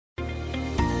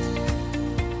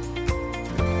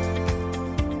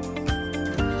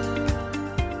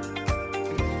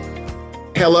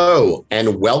Hello,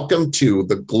 and welcome to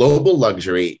the Global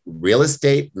Luxury Real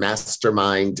Estate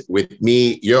Mastermind with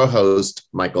me, your host,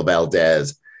 Michael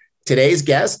Valdez. Today's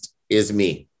guest is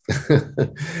me.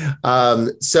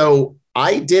 So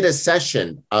I did a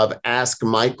session of Ask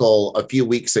Michael a few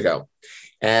weeks ago,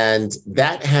 and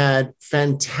that had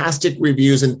fantastic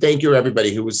reviews. And thank you,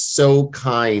 everybody who was so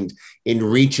kind in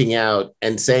reaching out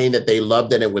and saying that they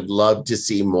loved it and would love to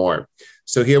see more.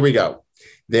 So here we go.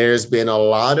 There's been a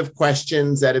lot of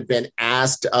questions that have been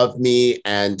asked of me,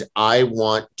 and I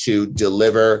want to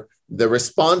deliver the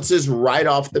responses right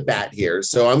off the bat here.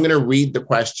 So I'm going to read the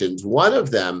questions. One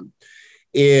of them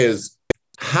is,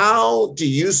 how do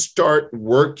you start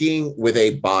working with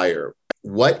a buyer?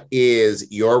 What is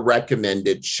your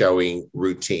recommended showing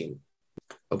routine?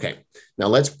 Okay, now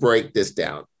let's break this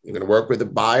down. You're going to work with a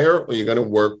buyer or you're going to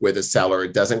work with a seller.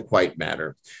 It doesn't quite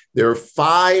matter. There are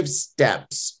 5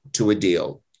 steps to a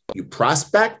deal. You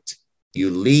prospect,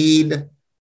 you lead,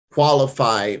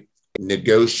 qualify,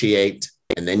 negotiate,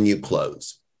 and then you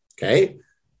close. Okay?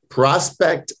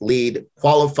 Prospect, lead,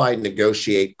 qualify,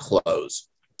 negotiate, close.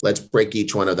 Let's break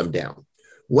each one of them down.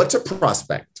 What's a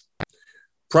prospect?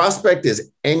 Prospect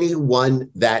is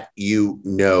anyone that you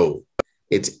know.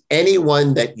 It's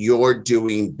anyone that you're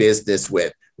doing business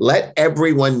with. Let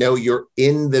everyone know you're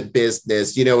in the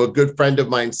business. You know, a good friend of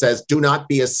mine says, do not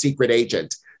be a secret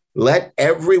agent. Let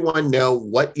everyone know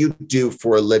what you do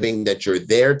for a living, that you're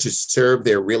there to serve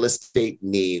their real estate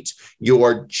needs. You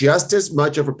are just as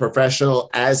much of a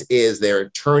professional as is their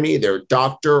attorney, their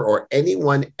doctor, or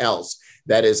anyone else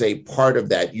that is a part of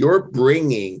that. You're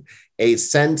bringing a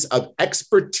sense of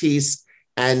expertise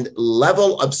and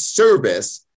level of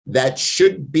service that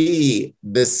should be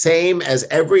the same as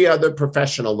every other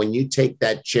professional when you take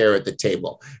that chair at the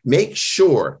table. Make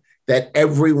sure that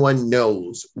everyone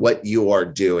knows what you are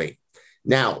doing.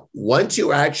 Now, once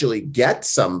you actually get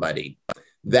somebody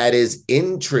that is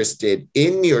interested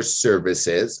in your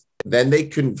services, then they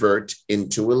convert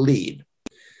into a lead.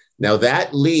 Now,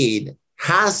 that lead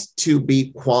has to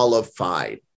be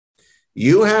qualified.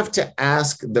 You have to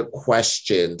ask the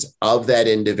questions of that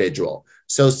individual.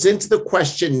 So since the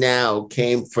question now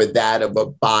came for that of a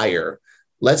buyer,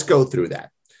 let's go through that.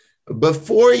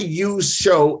 Before you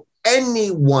show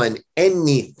anyone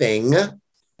anything,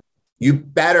 you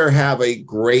better have a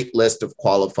great list of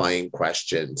qualifying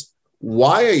questions.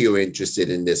 Why are you interested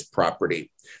in this property?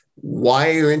 Why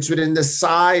are you interested in the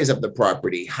size of the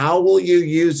property? How will you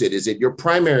use it? Is it your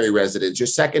primary residence, your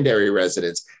secondary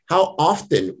residence? How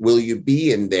often will you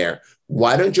be in there?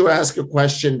 Why don't you ask a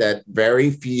question that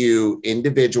very few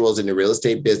individuals in the real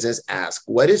estate business ask?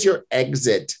 What is your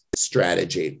exit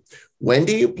strategy? When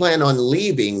do you plan on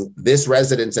leaving this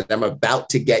residence that I'm about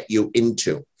to get you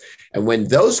into? And when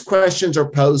those questions are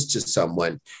posed to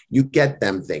someone, you get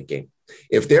them thinking.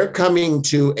 If they're coming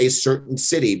to a certain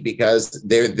city because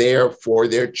they're there for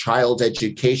their child's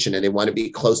education and they want to be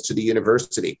close to the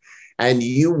university, and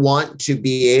you want to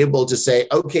be able to say,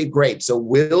 okay, great. So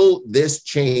will this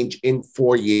change in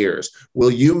 4 years?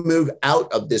 Will you move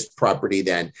out of this property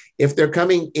then? If they're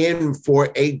coming in for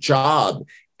a job,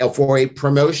 for a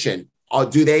promotion,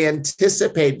 do they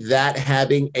anticipate that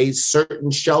having a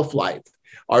certain shelf life?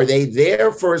 Are they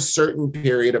there for a certain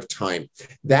period of time?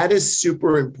 That is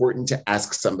super important to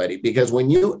ask somebody, because when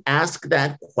you ask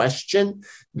that question,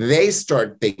 they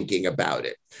start thinking about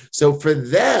it. So for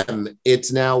them,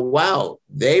 it's now, wow,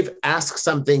 they've asked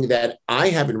something that I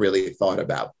haven't really thought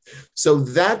about. So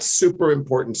that's super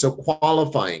important. So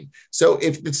qualifying. So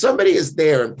if somebody is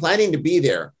there and planning to be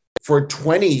there for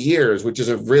 20 years, which is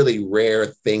a really rare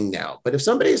thing now, but if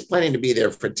somebody is planning to be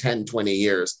there for 10, 20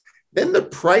 years, then the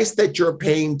price that you're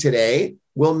paying today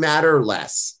will matter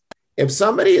less. If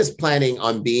somebody is planning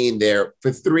on being there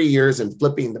for 3 years and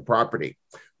flipping the property,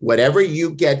 whatever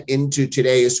you get into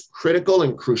today is critical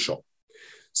and crucial.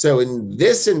 So in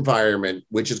this environment,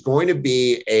 which is going to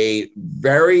be a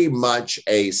very much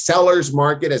a seller's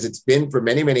market as it's been for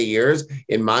many, many years,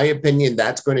 in my opinion,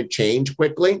 that's going to change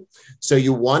quickly. So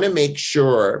you want to make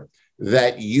sure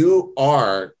that you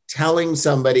are telling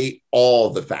somebody all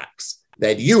the facts,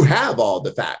 that you have all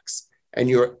the facts, and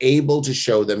you're able to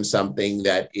show them something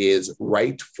that is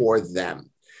right for them.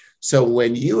 So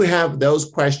when you have those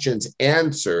questions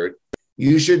answered,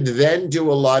 you should then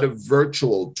do a lot of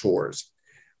virtual tours.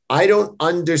 I don't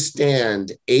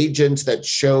understand agents that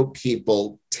show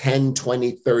people 10,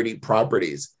 20, 30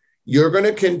 properties. You're going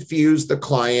to confuse the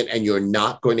client and you're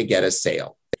not going to get a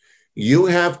sale. You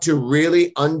have to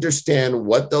really understand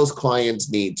what those clients'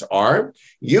 needs are.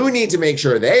 You need to make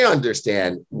sure they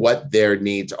understand what their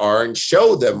needs are and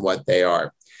show them what they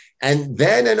are. And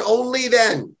then and only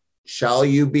then shall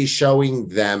you be showing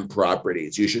them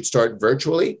properties? You should start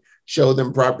virtually, show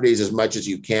them properties as much as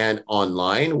you can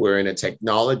online. We're in a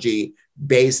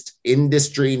technology-based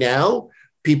industry now.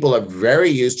 People are very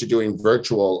used to doing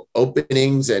virtual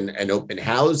openings and open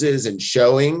houses and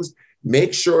showings.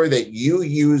 Make sure that you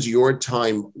use your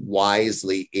time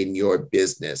wisely in your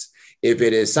business. If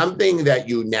it is something that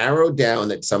you narrow down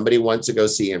that somebody wants to go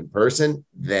see in person,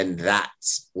 then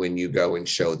that's when you go and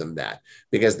show them that,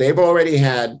 because they've already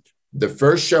had the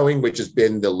first showing, which has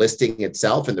been the listing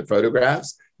itself and the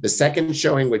photographs, the second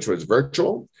showing, which was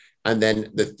virtual, and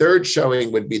then the third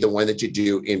showing would be the one that you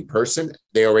do in person.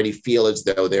 They already feel as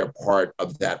though they're part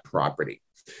of that property.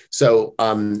 So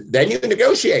then you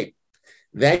negotiate.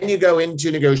 Then you go into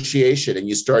negotiation and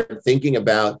you start thinking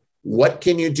about what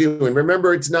can you do? And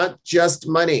remember, it's not just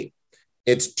money,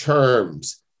 it's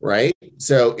terms, right?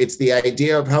 So it's the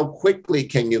idea of how quickly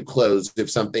can you close if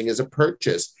something is a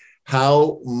purchase?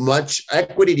 How much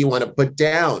equity do you want to put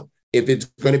down? If it's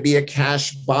going to be a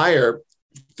cash buyer,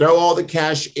 throw all the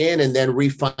cash in and then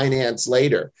refinance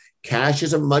later. Cash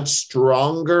is a much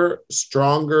stronger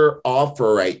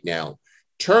offer right now.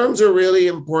 Terms are really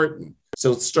important.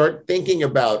 So start thinking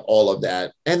about all of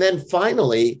that. And then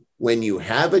finally, when you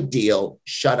have a deal,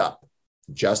 shut up,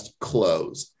 just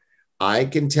close. I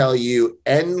can tell you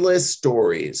endless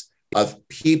stories of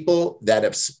people that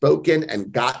have spoken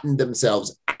and gotten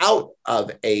themselves out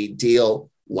of a deal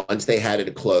once they had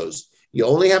it closed. You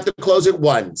only have to close it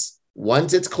once.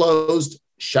 Once it's closed,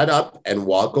 shut up and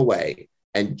walk away,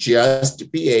 and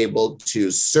just be able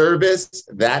to service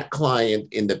that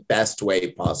client in the best way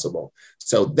possible.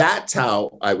 So that's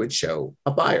how I would show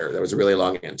a buyer. That was a really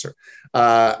long answer.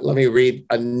 Let me read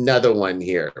another one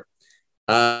here.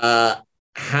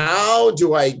 How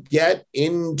do I get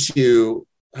into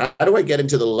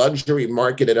the luxury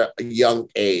market at a young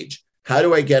age? How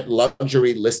do I get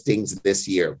luxury listings this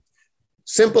year?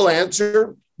 Simple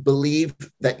answer, believe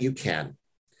that you can.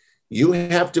 You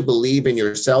have to believe in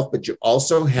yourself, but you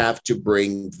also have to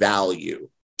bring value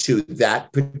to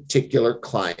that particular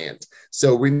client.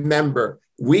 So remember,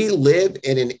 we live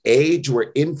in an age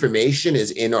where information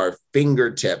is in our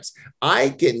fingertips.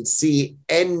 I can see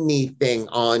anything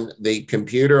on the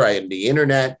computer, on the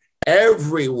internet.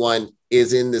 Everyone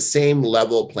is in the same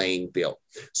level playing field.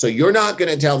 So you're not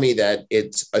going to tell me that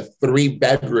it's a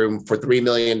 3-bedroom for $3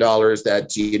 million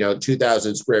that's,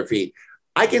 2,000 square feet.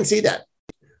 I can see that.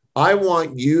 I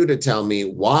want you to tell me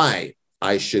why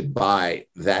I should buy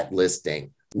that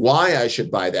listing, why I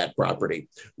should buy that property.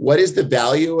 What is the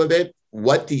value of it?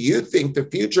 What do you think the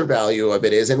future value of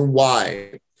it is, and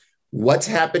why? What's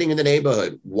happening in the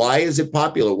neighborhood? Why is it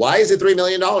popular? Why is it $3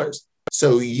 million?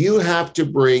 So you have to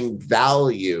bring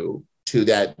value to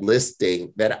that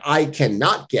listing that I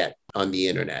cannot get on the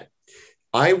internet.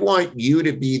 I want you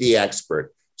to be the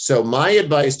expert. So my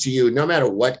advice to you, no matter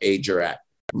what age you're at,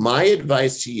 my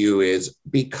advice to you is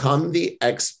become the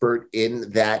expert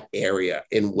in that area,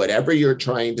 in whatever you're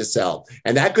trying to sell.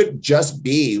 And that could just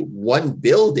be one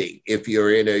building if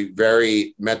you're in a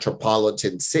very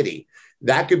metropolitan city.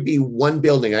 That could be one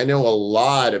building. I know a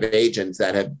lot of agents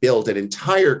that have built an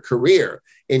entire career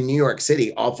in New York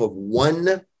City off of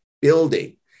one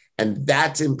building. And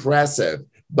that's impressive.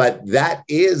 But that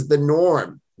is the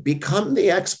norm. Become the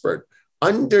expert.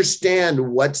 Understand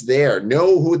what's there.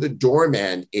 Know who the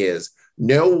doorman is.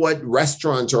 Know what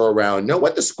restaurants are around. Know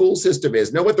what the school system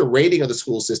is. Know what the rating of the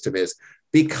school system is.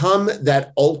 Become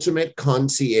that ultimate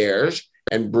concierge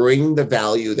and bring the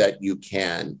value that you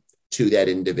can to that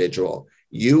individual.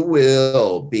 You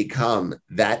will become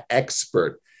that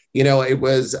expert. It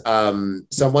was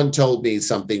someone told me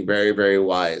something very, very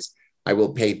wise. I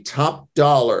will pay top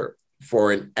dollar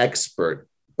for an expert,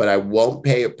 but I won't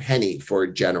pay a penny for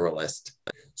a generalist.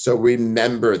 So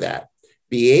remember that.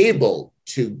 Be able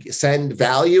to send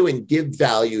value and give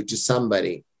value to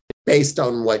somebody based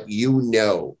on what you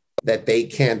know that they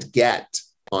can't get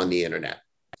on the internet.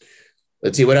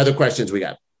 Let's see what other questions we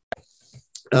got.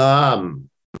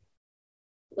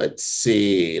 Let's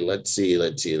see.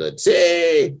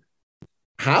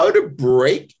 How to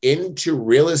break into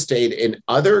real estate in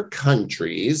other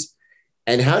countries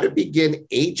and how to begin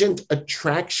agent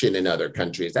attraction in other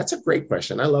countries. That's a great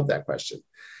question. I love that question.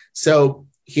 So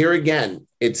here again,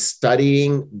 it's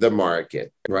studying the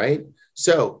market, right?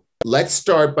 So let's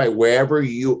start by wherever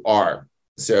you are.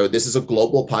 So this is a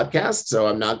global podcast, so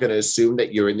I'm not going to assume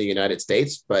that you're in the United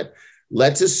States, but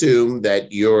let's assume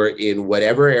that you're in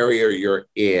whatever area you're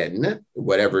in,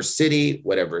 whatever city,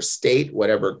 whatever state,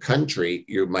 whatever country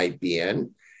you might be in,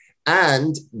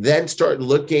 and then start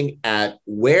looking at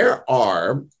where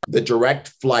are the direct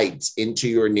flights into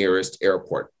your nearest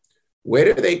airport.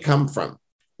 Where do they come from?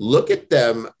 Look at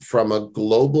them from a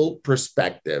global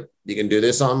perspective. You can do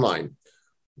this online.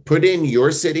 Put in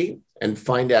your city and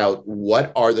find out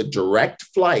what are the direct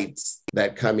flights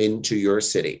that come into your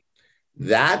city.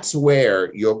 That's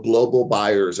where your global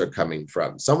buyers are coming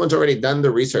from. Someone's already done the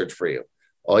research for you.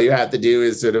 All you have to do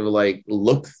is sort of like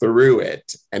look through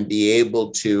it and be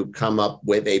able to come up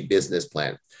with a business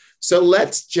plan. So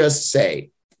let's just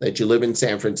say that you live in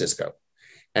San Francisco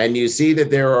and you see that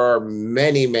there are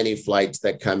many, many flights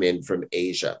that come in from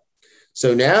Asia.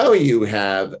 So now you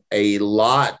have a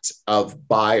lot of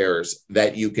buyers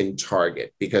that you can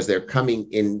target because they're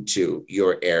coming into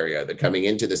your area. They're coming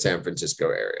into the San Francisco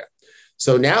area.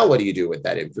 So now what do you do with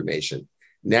that information?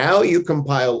 Now you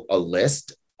compile a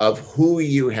list of who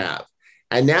you have.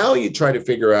 And now you try to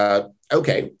figure out,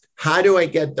 okay, how do I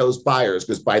get those buyers?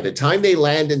 Because by the time they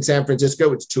land in San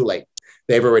Francisco, it's too late.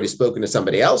 They've already spoken to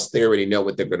somebody else. They already know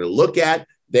what they're going to look at.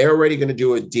 They're already going to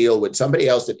do a deal with somebody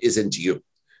else that isn't you.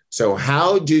 So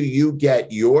how do you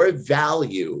get your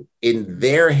value in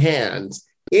their hands,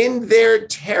 in their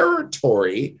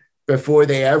territory, before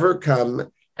they ever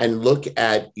come and look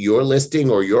at your listing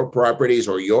or your properties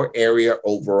or your area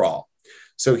overall?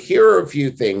 So here are a few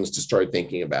things to start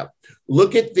thinking about.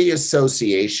 Look at the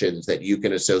associations that you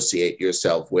can associate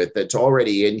yourself with that's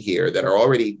already in here, that are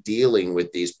already dealing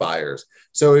with these buyers.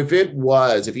 So if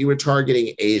you were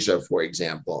targeting Asia, for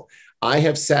example, I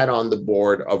have sat on the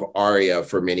board of ARIA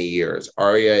for many years.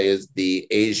 ARIA is the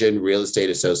Asian Real Estate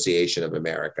Association of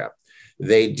America.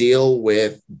 They deal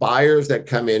with buyers that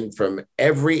come in from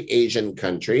every Asian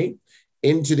country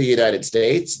into the United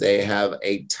States. They have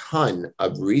a ton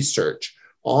of research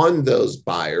on those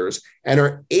buyers and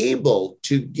are able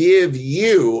to give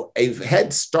you a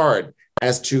head start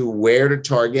as to where to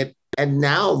target, and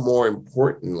now more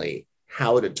importantly,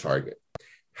 how to target.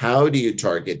 How do you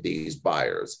target these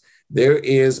buyers? There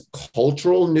is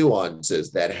cultural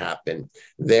nuances that happen.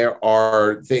 There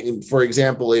are things, for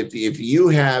example, if you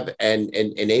have an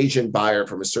Asian buyer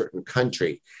from a certain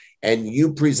country and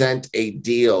you present a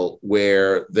deal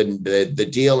where the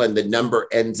deal and the number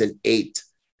ends in 8,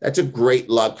 that's a great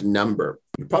luck number.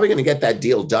 You're probably going to get that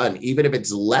deal done, even if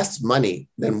it's less money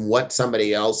than what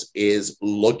somebody else is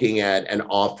looking at and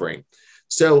offering.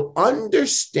 So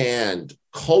understand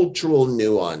cultural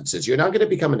nuances. You're not going to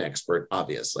become an expert,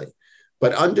 obviously,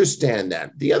 but understand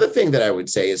that. The other thing that I would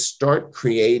say is start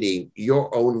creating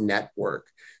your own network.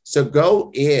 So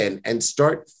go in and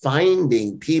start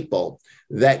finding people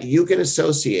that you can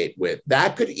associate with.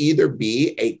 That could either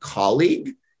be a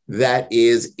colleague that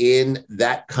is in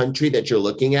that country that you're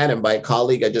looking at. And by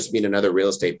colleague, I just mean another real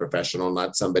estate professional,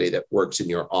 not somebody that works in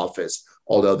your office,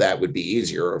 although that would be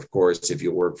easier, of course, if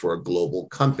you work for a global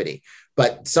company.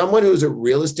 But someone who's a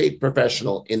real estate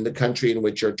professional in the country in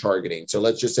which you're targeting. So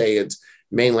let's just say it's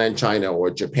mainland China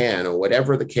or Japan or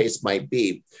whatever the case might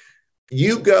be.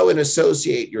 You go and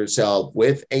associate yourself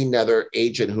with another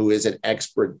agent who is an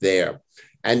expert there.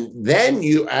 And then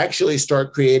you actually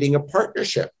start creating a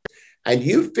partnership. And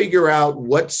you figure out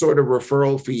what sort of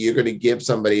referral fee you're going to give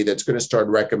somebody that's going to start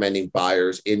recommending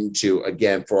buyers into,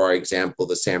 again, for our example,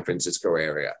 the San Francisco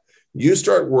area. You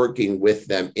start working with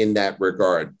them in that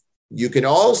regard. You can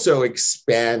also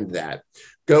expand that.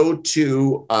 Go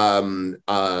to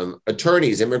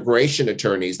attorneys, immigration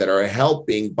attorneys that are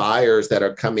helping buyers that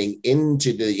are coming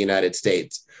into the United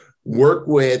States. Work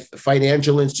with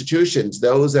financial institutions,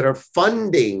 those that are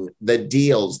funding the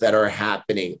deals that are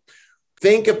happening.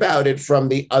 Think about it from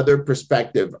the other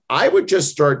perspective. I would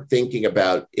just start thinking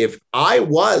about, if I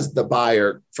was the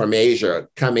buyer from Asia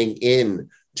coming in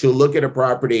to look at a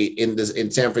property in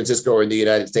San Francisco or in the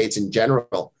United States in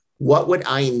general, what would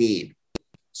I need?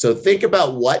 So think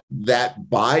about what that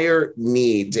buyer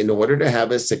needs in order to have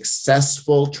a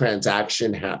successful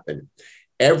transaction happen.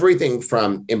 Everything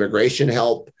from immigration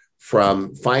help,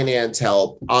 from finance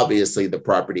help, obviously the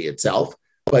property itself.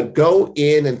 But go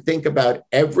in and think about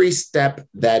every step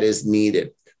that is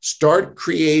needed. Start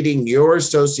creating your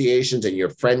associations and your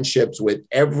friendships with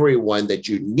everyone that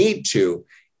you need to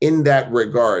in that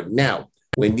regard. Now,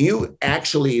 when you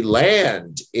actually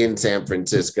land in San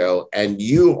Francisco and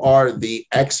you are the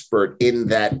expert in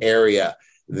that area,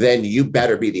 then you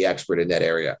better be the expert in that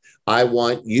area. I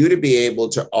want you to be able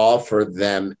to offer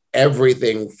them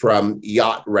everything from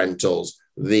yacht rentals,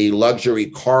 the luxury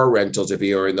car rentals, if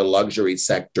you're in the luxury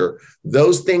sector,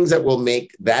 those things that will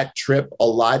make that trip a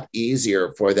lot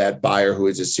easier for that buyer who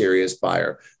is a serious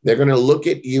buyer. They're going to look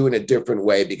at you in a different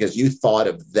way because you thought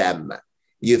of them.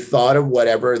 You thought of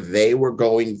whatever they were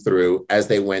going through as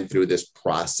they went through this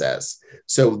process.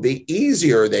 So the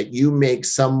easier that you make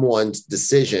someone's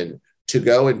decision to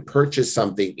go and purchase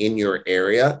something in your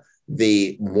area,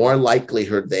 the more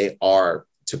likelihood they are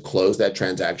to close that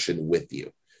transaction with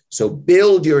you. So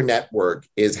build your network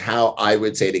is how I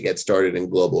would say to get started in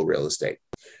global real estate.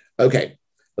 Okay,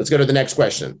 let's go to the next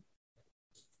question.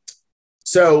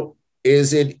 So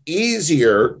is it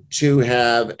easier to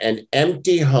have an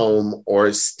empty home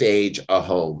or stage a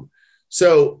home?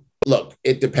 So look,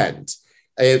 it depends.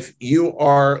 If you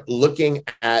are looking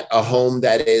at a home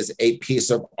that is a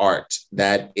piece of art,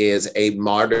 that is a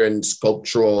modern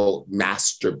sculptural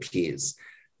masterpiece,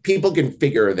 people can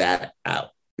figure that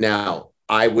out. Now,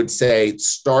 I would say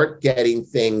start getting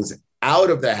things out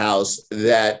of the house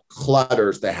that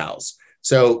clutters the house.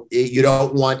 So you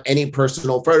don't want any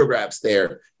personal photographs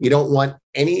there. You don't want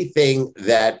anything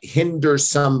that hinders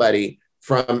somebody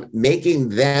from making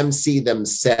them see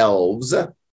themselves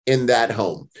in that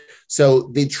home. So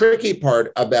the tricky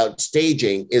part about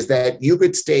staging is that you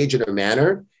could stage in a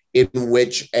manner in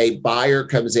which a buyer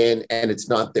comes in and it's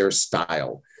not their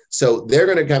style. So they're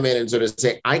going to come in and sort of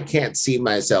say, I can't see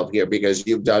myself here because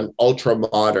you've done ultra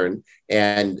modern,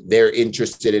 and they're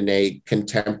interested in a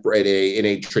contemporary, in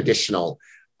a traditional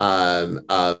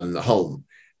home.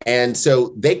 And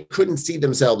so they couldn't see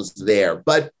themselves there.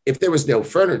 But if there was no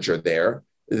furniture there,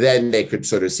 then they could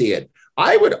sort of see it.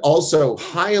 I would also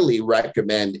highly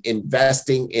recommend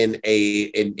investing in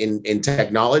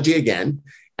technology again.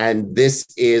 And this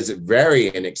is very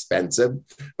inexpensive,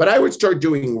 but I would start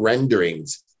doing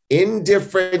renderings in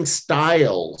different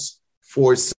styles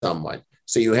for someone.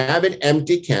 So you have an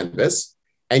empty canvas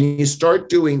and you start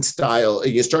doing staging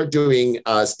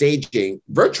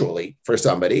virtually for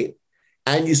somebody,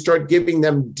 and you start giving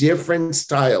them different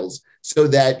styles so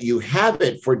that you have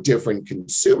it for different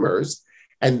consumers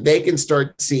and they can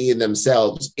start seeing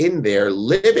themselves in there,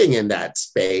 living in that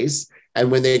space. And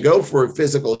when they go for a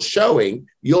physical showing,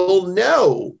 you'll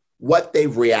know what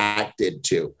they've reacted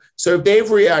to. So if they've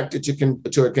reacted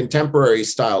to a contemporary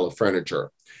style of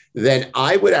furniture, then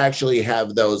I would actually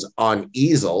have those on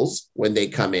easels when they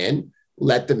come in,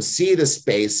 let them see the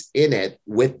space in it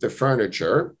with the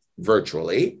furniture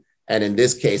virtually. And in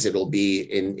this case, it'll be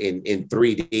in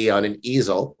 3D on an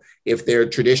easel. If they're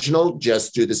traditional,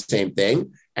 just do the same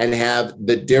thing and have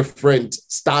the different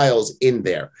styles in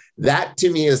there. That to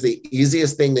me is the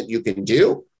easiest thing that you can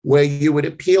do, where you would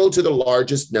appeal to the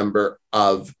largest number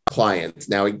of clients.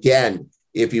 Now, again,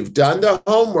 if you've done the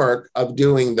homework of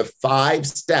doing the 5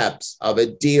 steps of a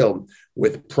deal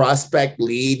with prospect,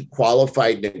 lead,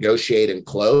 qualified, negotiate, and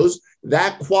close,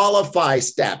 that qualify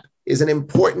step is an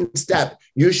important step.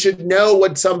 You should know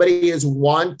what somebody is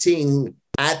wanting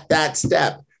at that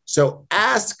step. So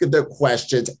ask the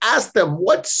questions, ask them,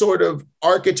 what sort of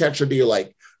architecture do you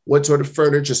like? What sort of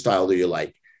furniture style do you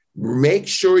like? Make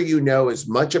sure you know as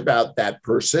much about that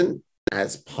person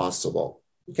as possible.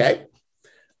 Okay.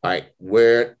 All right.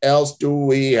 Where else do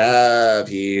we have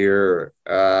here?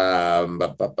 How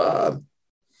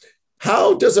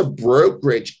does a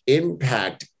brokerage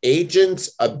impact agents'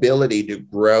 ability to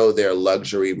grow their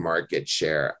luxury market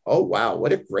share? Oh, wow.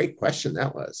 What a great question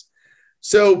that was.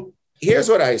 So here's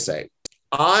what I say.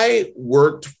 I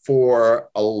worked for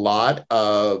a lot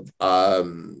of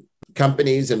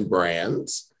companies and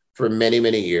brands for many,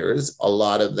 many years. A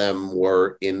lot of them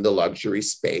were in the luxury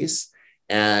space.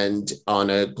 And on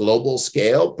a global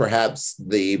scale, perhaps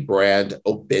the brand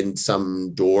opened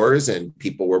some doors and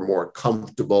people were more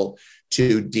comfortable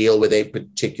to deal with a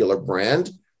particular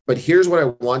brand. But here's what I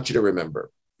want you to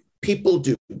remember. People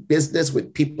do business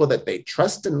with people that they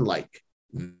trust and like.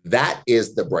 That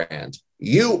is the brand.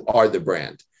 You are the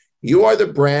brand. You are the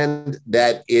brand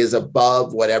that is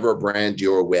above whatever brand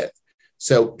you're with.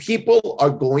 So people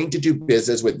are going to do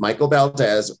business with Michael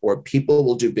Valdez, or people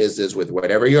will do business with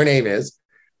whatever your name is,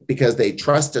 because they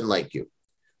trust and like you.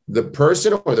 The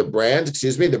person or the brand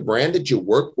that you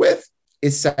work with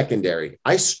is secondary.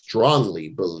 I strongly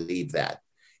believe that.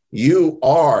 You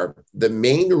are the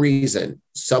main reason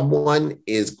someone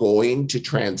is going to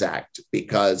transact,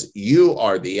 because you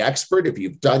are the expert. If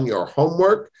you've done your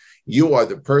homework, you are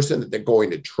the person that they're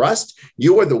going to trust.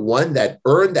 You are the one that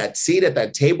earned that seat at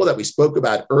that table that we spoke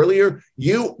about earlier.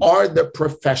 You are the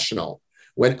professional.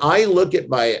 When I look at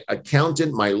my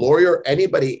accountant, my lawyer,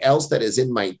 anybody else that is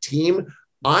in my team,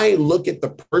 I look at the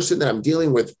person that I'm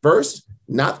dealing with first,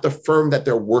 not the firm that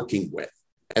they're working with.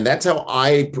 And that's how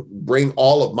I bring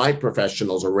all of my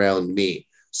professionals around me.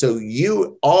 So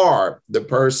you are the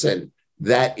person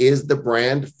that is the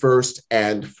brand first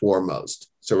and foremost.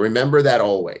 So remember that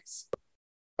always.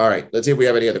 All right, let's see if we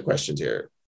have any other questions here.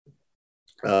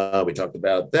 We talked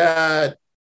about that.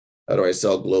 How do I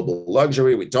sell global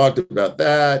luxury? We talked about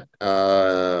that.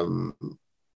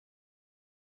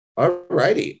 All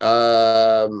righty.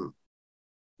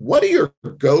 What are your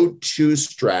go-to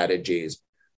strategies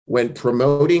when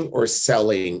promoting or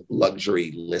selling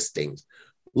luxury listings?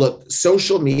 Look,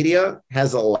 social media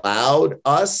has allowed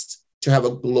us to have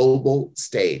a global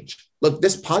stage. Look,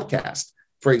 this podcast,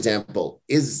 for example,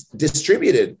 is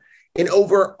distributed in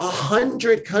over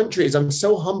 100 countries. I'm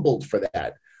so humbled for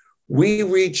that. We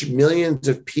reach millions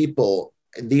of people.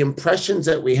 The impressions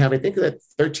that we have, I think that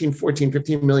 13, 14,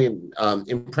 15 million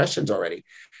impressions already.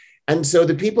 And so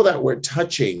the people that we're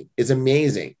touching is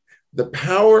amazing. The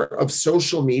power of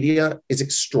social media is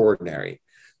extraordinary.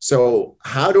 So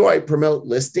how do I promote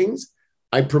listings?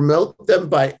 I promote them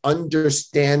by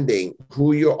understanding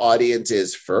who your audience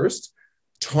is first.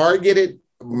 Targeted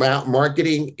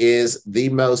marketing is the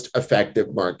most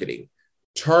effective marketing.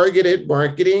 Targeted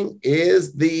marketing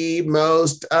is the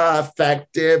most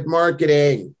effective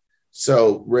marketing.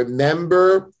 So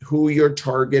remember who your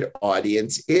target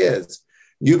audience is.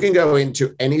 You can go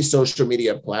into any social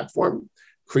media platform,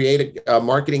 create a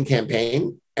marketing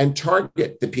campaign, and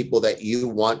target the people that you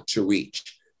want to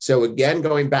reach. So again,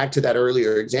 going back to that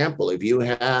earlier example, if you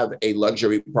have a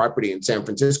luxury property in San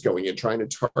Francisco and you're trying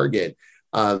to target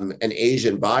an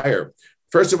Asian buyer,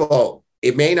 first of all,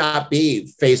 it may not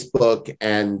be Facebook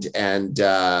and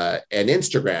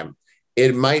Instagram.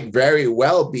 It might very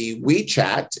well be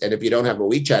WeChat. And if you don't have a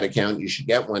WeChat account, you should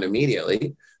get one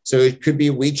immediately. So it could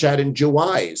be WeChat and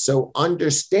Juwai. So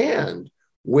understand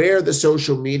where the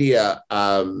social media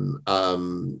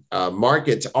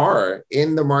markets are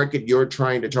in the market you're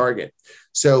trying to target.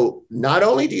 So not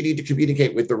only do you need to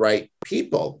communicate with the right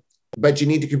people, but you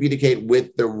need to communicate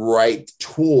with the right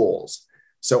tools.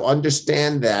 So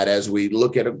understand that as we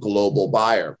look at a global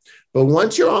buyer. But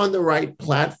once you're on the right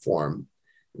platform,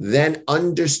 then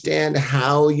understand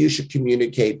how you should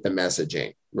communicate the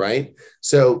messaging, right?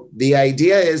 So the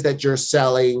idea is that you're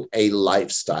selling a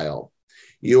lifestyle.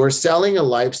 You're selling a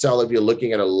lifestyle if you're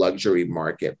looking at a luxury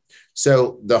market.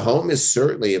 So the home is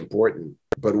certainly important,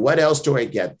 but what else do I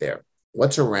get there?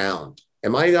 What's around?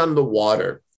 Am I on the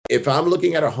water? If I'm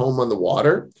looking at a home on the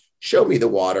water, show me the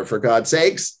water, for God's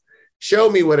sakes.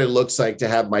 Show me what it looks like to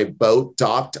have my boat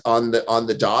docked on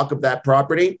the dock of that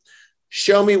property.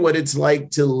 Show me what it's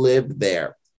like to live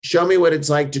there. Show me what it's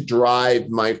like to drive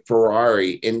my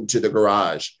Ferrari into the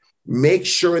garage. Make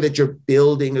sure that you're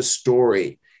building a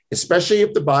story, especially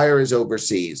if the buyer is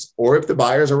overseas or if the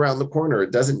buyer's around the corner.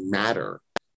 It doesn't matter.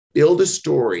 Build a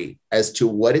story as to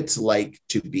what it's like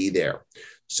to be there.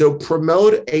 So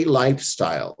promote a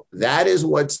lifestyle. That is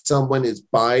what someone is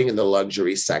buying in the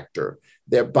luxury sector.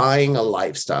 They're buying a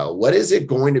lifestyle. What is it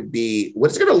going to be?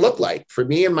 What's it going to look like for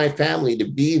me and my family to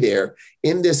be there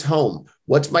in this home?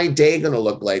 What's my day going to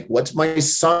look like? What's my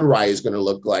sunrise going to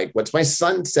look like? What's my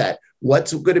sunset?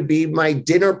 What's going to be my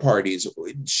dinner parties?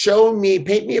 Show me,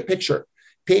 paint me a picture.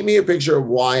 Paint me a picture of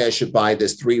why I should buy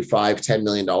this $3, $5, $10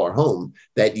 million home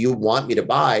that you want me to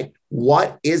buy.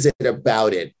 What is it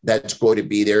about it that's going to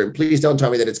be there? And please don't tell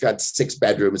me that it's got 6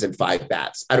 bedrooms and 5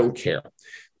 baths. I don't care.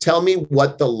 Tell me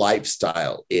what the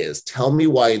lifestyle is. Tell me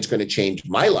why it's going to change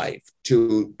my life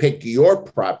to pick your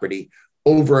property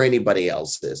over anybody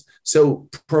else's. So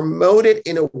promote it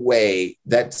in a way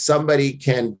that somebody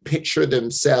can picture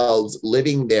themselves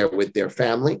living there with their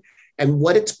family and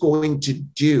what it's going to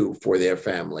do for their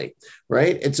family,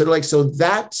 right? And so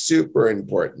that's super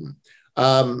important.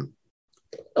 What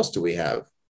else do we have?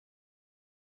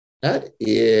 That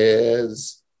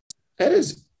is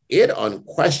it on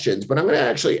questions, but I'm going to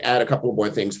actually add a couple more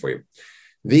things for you.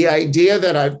 The idea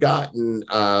that I've gotten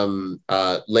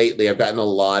lately, I've gotten a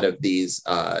lot of these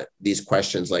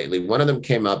questions lately. One of them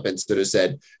came up and sort of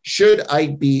said, should I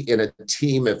be in a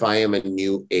team if I am a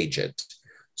new agent?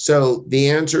 So the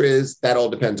answer is that all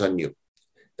depends on you.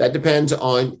 That depends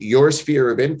on your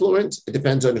sphere of influence. It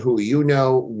depends on who you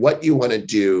know, what you want to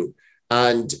do,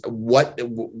 and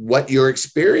what your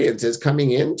experience is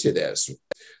coming into this.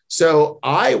 So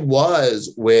I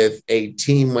was with a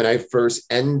team when I first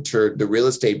entered the real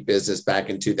estate business back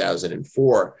in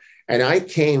 2004, and I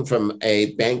came from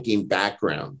a banking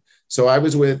background. So I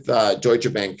was with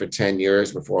Deutsche Bank for 10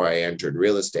 years before I entered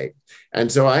real estate. And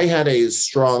so I had a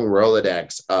strong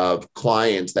Rolodex of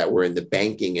clients that were in the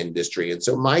banking industry. And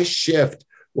so my shift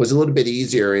was a little bit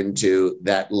easier into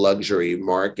that luxury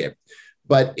market.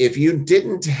 But if you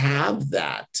didn't have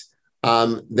that,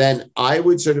 then I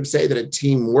would sort of say that a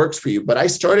team works for you. But I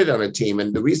started on a team.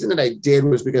 And the reason that I did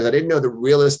was because I didn't know the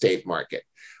real estate market.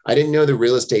 I didn't know the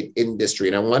real estate industry.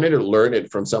 And I wanted to learn it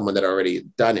from someone that already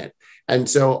done it. And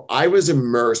so I was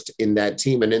immersed in that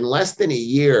team. And in less than a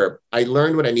year, I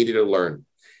learned what I needed to learn.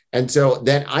 And so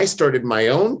then I started my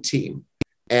own team.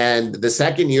 And the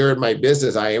second year of my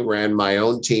business, I ran my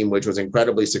own team, which was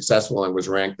incredibly successful and was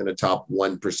ranked in the top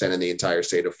 1% in the entire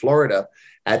state of Florida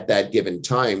at that given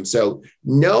time. So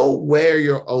know where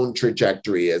your own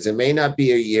trajectory is. It may not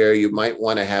be a year. You might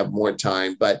want to have more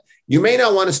time, but you may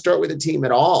not want to start with a team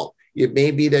at all. It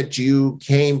may be that you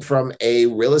came from a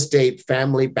real estate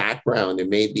family background. It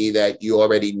may be that you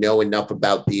already know enough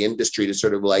about the industry to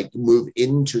sort of like move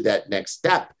into that next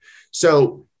step.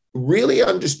 So really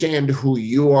understand who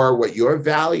you are, what your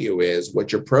value is,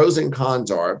 what your pros and cons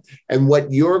are, and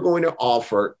what you're going to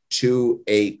offer to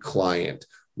a client.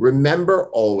 Remember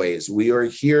always, we are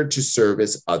here to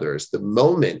service others. The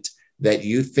moment that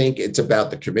you think it's about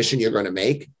the commission you're going to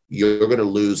make, you're going to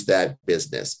lose that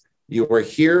business. You are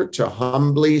here to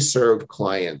humbly serve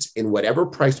clients in whatever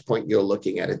price point you're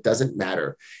looking at. It doesn't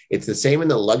matter. It's the same in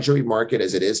the luxury market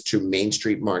as it is to Main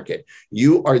Street market.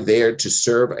 You are there to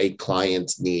serve a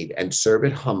client's need and serve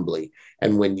it humbly.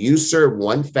 And when you serve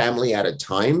one family at a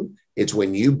time, it's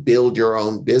when you build your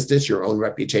own business, your own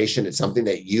reputation. It's something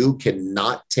that you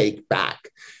cannot take back.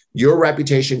 Your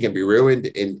reputation can be ruined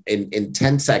in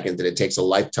 10 seconds, and it takes a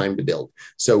lifetime to build.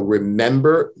 So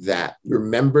remember that.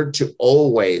 Remember to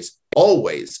always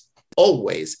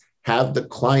have the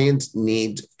client's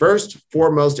needs first,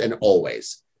 foremost, and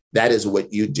always. That is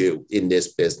what you do in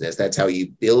this business. That's how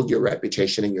you build your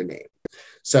reputation and your name.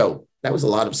 So that was a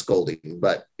lot of scolding,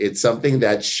 but it's something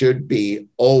that should be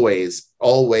always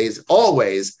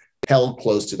held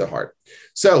close to the heart.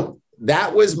 So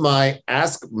that was my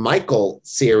Ask Michael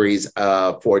series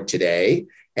for today.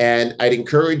 And I'd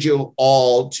encourage you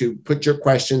all to put your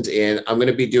questions in. I'm going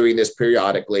to be doing this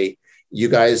periodically. You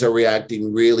guys are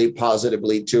reacting really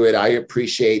positively to it. I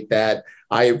appreciate that.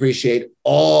 I appreciate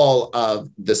all of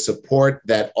the support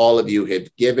that all of you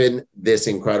have given this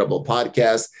incredible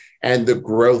podcast and the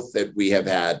growth that we have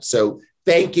had. So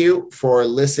thank you for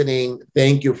listening.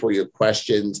 Thank you for your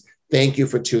questions. Thank you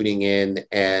for tuning in.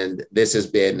 And this has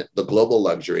been the Global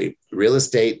Luxury Real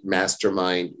Estate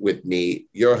Mastermind with me,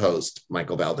 your host,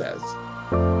 Michael Valdez.